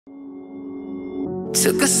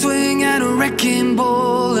Took a swing at a wrecking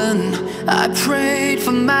ball and I prayed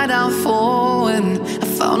for my downfall, and I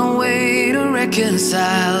found a way to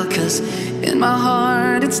reconcile, 'cause in my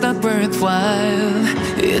heart it's not worthwhile.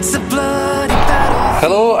 It's a bloody battle.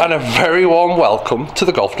 Hello and a very warm welcome to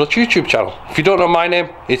the Golf Nuts YouTube channel. If you don't know my name,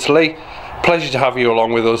 it's Lee. Pleasure to have you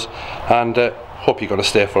along with us, and hope you're going to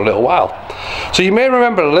stay for a little while. So you may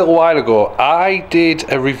remember a little while ago I did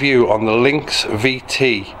a review on the Lynx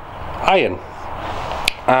VT iron,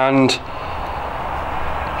 and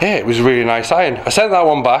yeah, it was a really nice iron. I sent that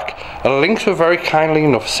one back, and Lynx were very kindly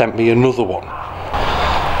enough sent me another one,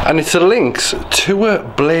 and it's a Lynx Tour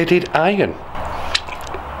Bladed iron.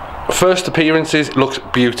 First appearances, it looks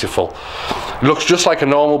beautiful. It looks just like a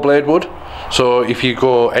normal blade would, so if you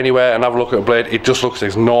go anywhere and have a look at a blade, it just looks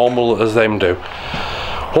as normal as them do.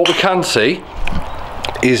 What we can see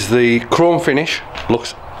is the chrome finish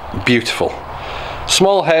looks beautiful.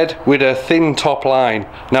 Small head with a thin top line.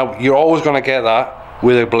 Now you're always going to get that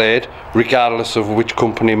with a blade regardless of which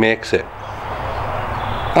company makes it.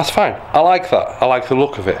 That's fine, I like that, I like the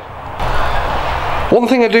look of it. One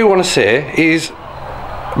thing I do want to say is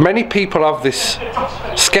many people have this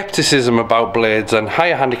skepticism about blades and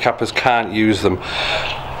higher handicappers can't use them.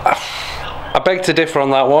 I beg to differ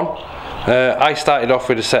on that one. I started off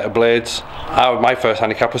with a set of blades. My first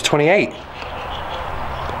handicap was 28.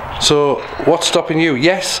 So what's stopping you?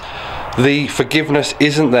 Yes, the forgiveness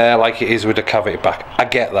isn't there like it is with a cavity back. I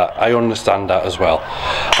get that, I understand that as well.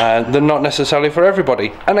 They're not necessarily for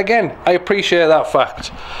everybody, and again, I appreciate that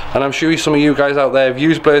fact, and I'm sure some of you guys out there have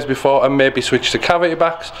used blades before and maybe switched to cavity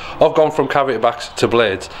backs or gone from cavity backs to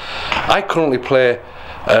blades. I currently play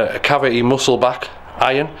a cavity muscle back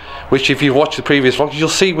iron, which if you've watched the previous vlogs you'll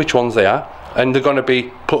see which ones they are, and they're going to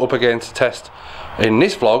be put up against a test in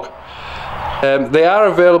this vlog. They are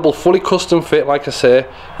available fully custom fit, like I say.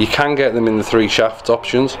 You can get them in the 3 shafts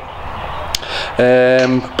options,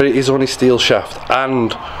 but it is only steel shaft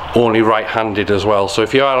and only right-handed as well, so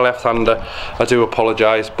if you are a left-hander I do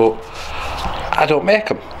apologise, but I don't make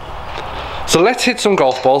them. So let's hit some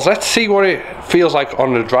golf balls, let's see what it feels like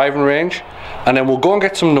on the driving range, and then we'll go and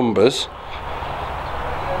get some numbers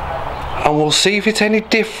and we'll see if it's any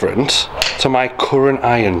different to my current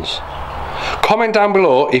irons. Comment down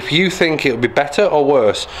below if you think it'll be better or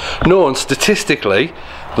worse, knowing statistically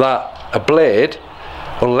that a blade,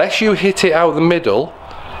 unless you hit it out the middle,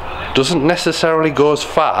 doesn't necessarily go as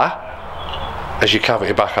far as your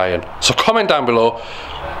cavity back iron. So comment down below,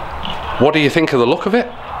 what do you think of the look of it?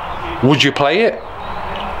 Would you play it?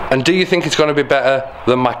 And do you think it's going to be better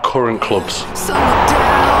than my current clubs?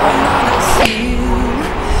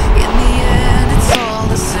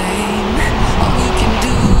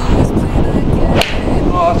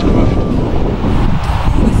 That's good.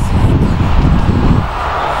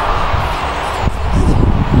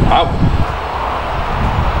 Ow.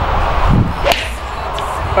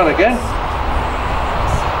 And again,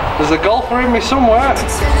 there's a golfer in me somewhere.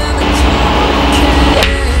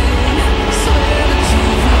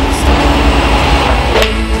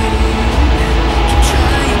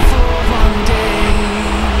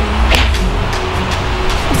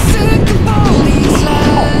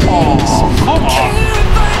 Oh, come on.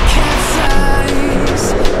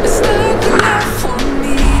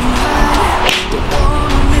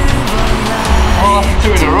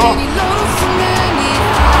 Two in a row.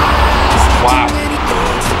 Wow.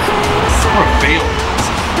 What a feel.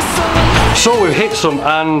 So we've hit some,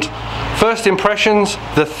 and first impressions,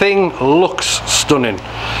 the thing looks stunning.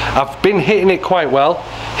 I've been hitting it quite well.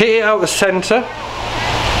 Hit it out the centre,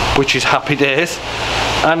 which is happy days.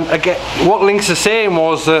 And again, what Lynx are saying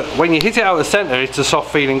was that when you hit it out the centre, it's a soft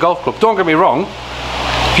feeling golf club. Don't get me wrong,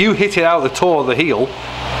 if you hit it out the toe or the heel,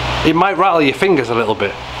 it might rattle your fingers a little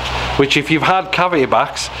bit, which if you've had cavity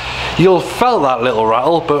backs you'll felt that little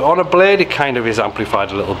rattle, but on a blade it kind of is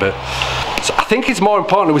amplified a little bit. So I think it's more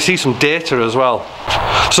important that we see some data as well.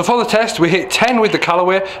 So for the test we hit 10 with the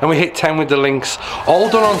Callaway and we hit 10 with the Lynx, all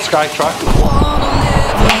done on SkyTrack.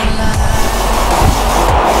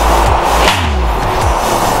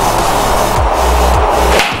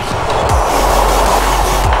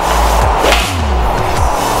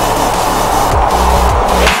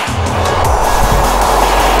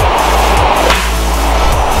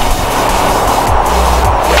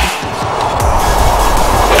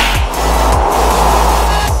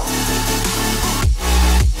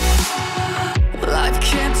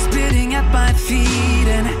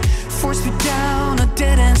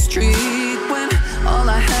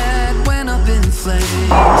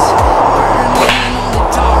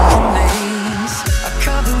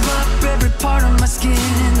 Part of my skin,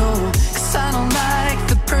 oh, 'cause I don't like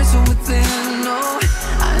the person within, oh.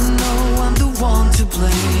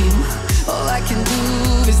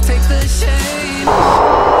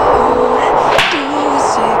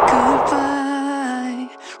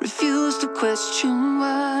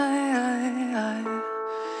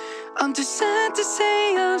 I'm just sad to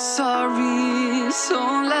say I'm sorry, so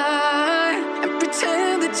lie and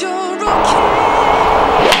pretend that you're okay.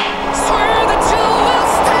 Swear that you will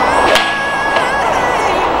stay.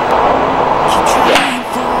 Keep trying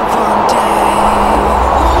for one day.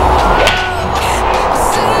 I'm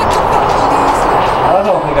sick of all these lies. I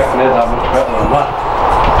don't think I can hit that much better than that.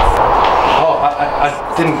 Oh, I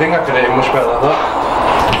didn't think I could hit it much better than that.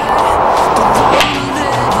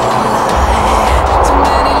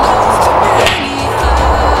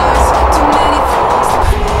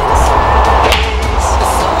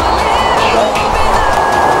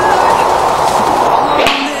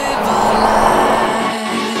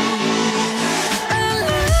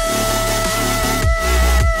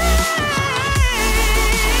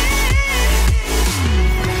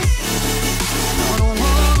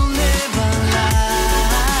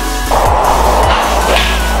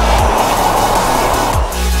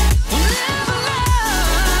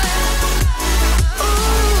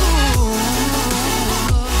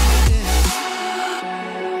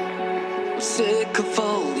 Sick of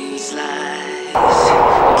all these lies.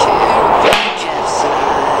 Care if I capsize.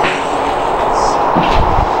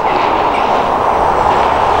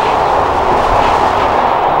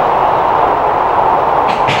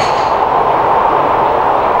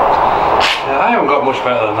 Yeah, I haven't got much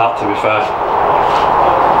better than that, to be fair.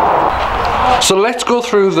 So let's go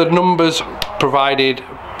through the numbers provided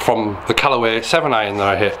from the Callaway 7 iron that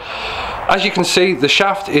I hit. As you can see, the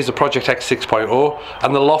shaft is a Project X 6.0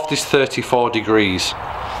 and the loft is 34 degrees.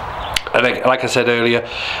 And like I said earlier,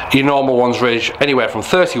 your normal ones range anywhere from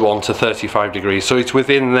 31 to 35 degrees, so it's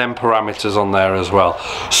within them parameters on there as well.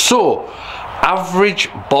 So average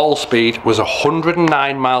ball speed was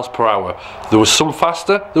 109 miles per hour. There was some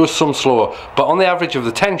faster, there was some slower, but on the average of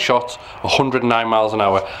the 10 shots, 109 miles an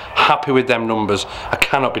hour. Happy with them numbers. I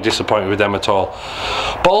cannot be disappointed with them at all.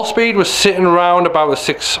 Ball speed was sitting around about the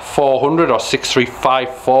 6,400 or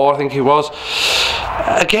 6,354, I think it was.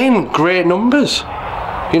 Again, great numbers.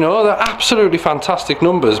 You know, they're absolutely fantastic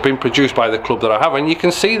numbers being produced by the club that I have, and you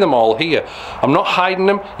can see them all here. I'm not hiding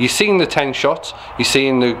them. You're seeing the 10 shots, you're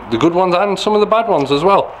seeing the good ones and some of the bad ones as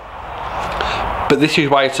well. But this is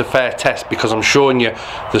why it's a fair test, because I'm showing you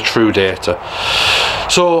the true data.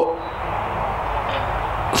 So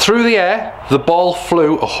through the air, the ball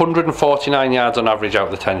flew 149 yards on average out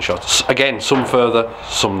of the 10 shots. Again, some further,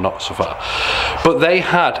 some not so far. But they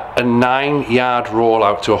had a 9-yard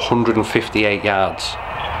rollout to 158 yards.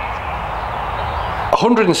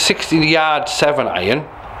 160-yard 7 iron,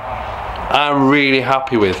 I'm really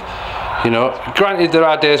happy with. You know, granted there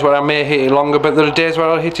are days where I may hit it longer, but there are days where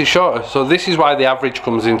I'll hit it shorter. So this is why the average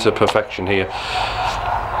comes into perfection here.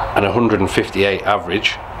 And 158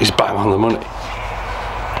 average is bang on the money.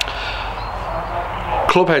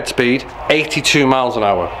 Club head speed, 82 miles an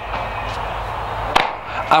hour.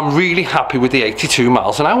 I'm really happy with the 82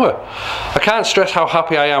 miles an hour. I can't stress how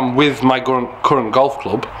happy I am with my current golf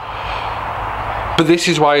club. But this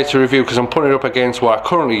is why it's a review, because I'm putting it up against what I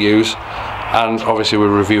currently use, and obviously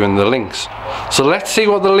we're reviewing the Lynx. So let's see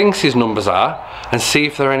what the Lynx's numbers are and see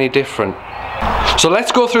if they're any different. So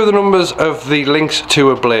let's go through the numbers of the Lynx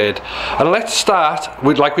Tour Blade, and let's start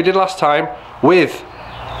with, like we did last time, with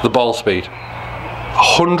the ball speed.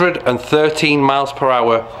 113 miles per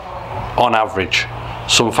hour on average.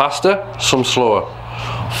 Some faster, some slower.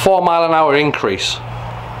 4 mile an hour increase.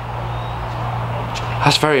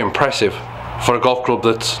 That's very impressive for a golf club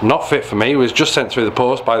that's not fit for me. It was just sent through the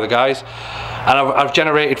post by the guys, and I've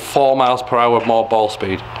generated 4 miles per hour more ball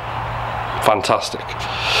speed. Fantastic.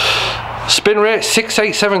 Spin rate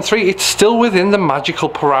 6873. It's still within the magical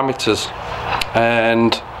parameters,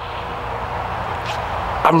 and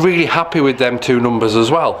I'm really happy with them two numbers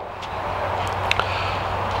as well.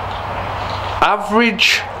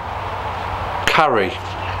 Average carry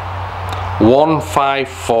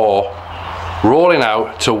 154, rolling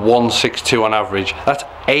out to 162 on average. That's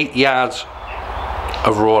 8 yards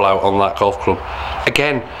of rollout on that golf club.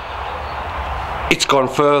 Again, it's gone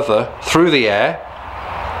further through the air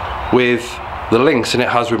with the Lynx than it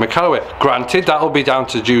has with my Callaway. Granted, that'll be down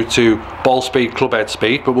to due to ball speed, club head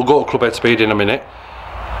speed, but we'll go to club head speed in a minute.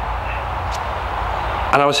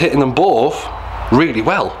 And I was hitting them both really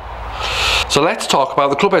well. So let's talk about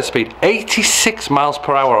the club head speed. 86 miles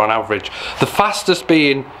per hour on average. The fastest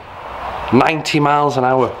being 90 miles an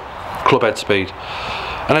hour club head speed.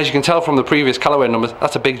 And as you can tell from the previous Callaway numbers,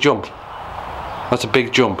 that's a big jump. That's a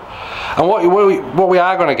big jump. And what we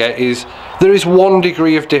are going to get is, there is 1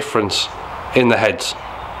 degree of difference in the heads.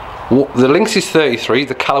 The Lynx is 33,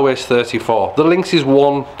 the Callaway is 34. The Lynx is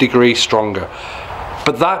 1 degree stronger.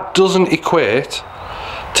 But that doesn't equate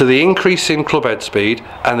to to the increase in club head speed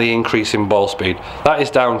and the increase in ball speed. That is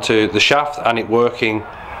down to the shaft and it working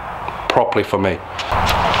properly for me.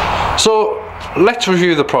 So let's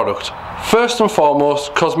review the product. First and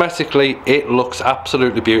foremost, cosmetically it looks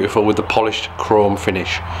absolutely beautiful with the polished chrome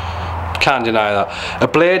finish. Can't deny that. A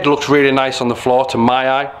blade looks really nice on the floor to my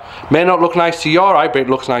eye. May not look nice to your eye, but it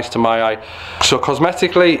looks nice to my eye. So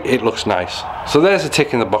cosmetically it looks nice. So there's a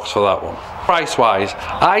tick in the box for that one. Price wise,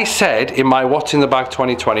 I said in my What's in the Bag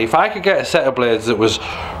 2020, if I could get a set of blades that was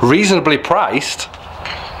reasonably priced,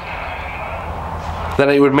 then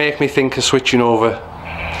it would make me think of switching over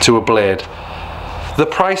to a blade. The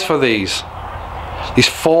price for these is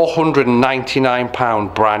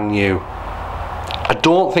 £499 brand new. I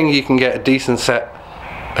don't think you can get a decent set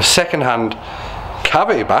of second-hand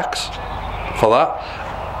cavity backs for that.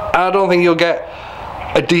 And I don't think you'll get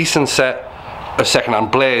a decent set of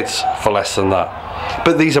second-hand blades for less than that.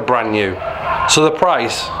 But these are brand new. So the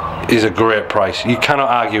price is a great price. You cannot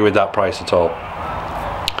argue with that price at all.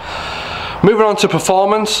 Moving on to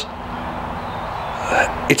performance,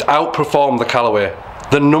 it's outperformed the Callaway.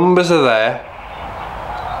 The numbers are there.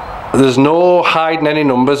 There's no hiding any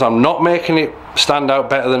numbers. I'm not making it stand out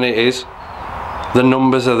better than it is. The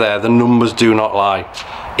numbers are there. The numbers do not lie.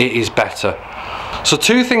 It is better. So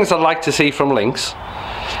two things I'd like to see from Lynx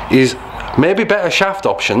is maybe better shaft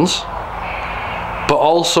options, but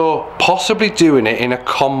also possibly doing it in a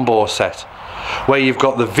combo set where you've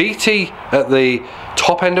got the VT at the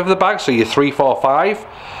top end of the bag, so your 3, 4, 5,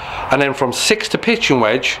 and then from 6 to pitch and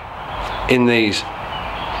wedge in these.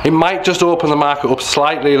 It might just open the market up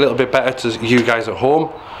slightly a little bit better to you guys at home,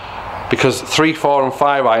 because 3, 4 and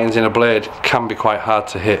 5 irons in a blade can be quite hard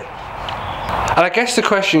to hit. And I guess the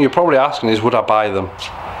question you're probably asking is, would I buy them?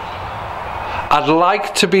 I'd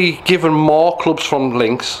like to be given more clubs from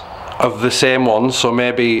Lynx of the same ones, so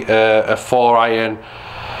maybe a 4 iron,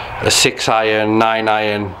 a 6 iron, 9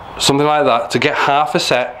 iron, something like that, to get half a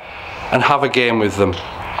set and have a game with them.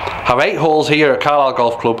 Have 8 holes here at Carlisle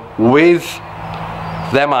Golf Club with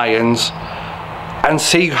them irons and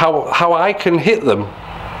see how I can hit them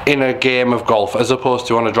in a game of golf, as opposed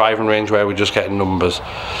to on a driving range where we're just getting numbers.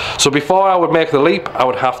 So before I would make the leap, I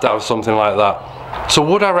would have to have something like that. So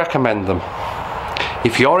would I recommend them?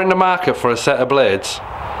 If you're in the market for a set of blades,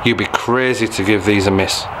 you'd be crazy to give these a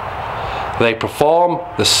miss. They perform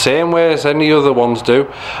the same way as any other ones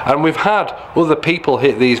do, and we've had other people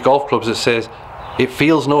hit these golf clubs that says it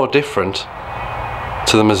feels no different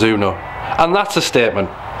to the Mizuno, and that's a statement.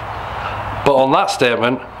 But on that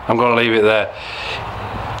statement, I'm going to leave it there.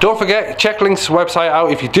 Don't forget, check Lynx's website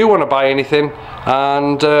out if you do want to buy anything,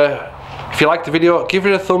 and if you like the video, give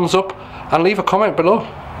it a thumbs up and leave a comment below.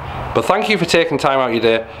 But thank you for taking time out of your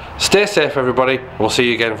day. Stay safe everybody, and we'll see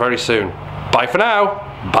you again very soon. Bye for now.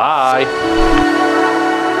 Bye.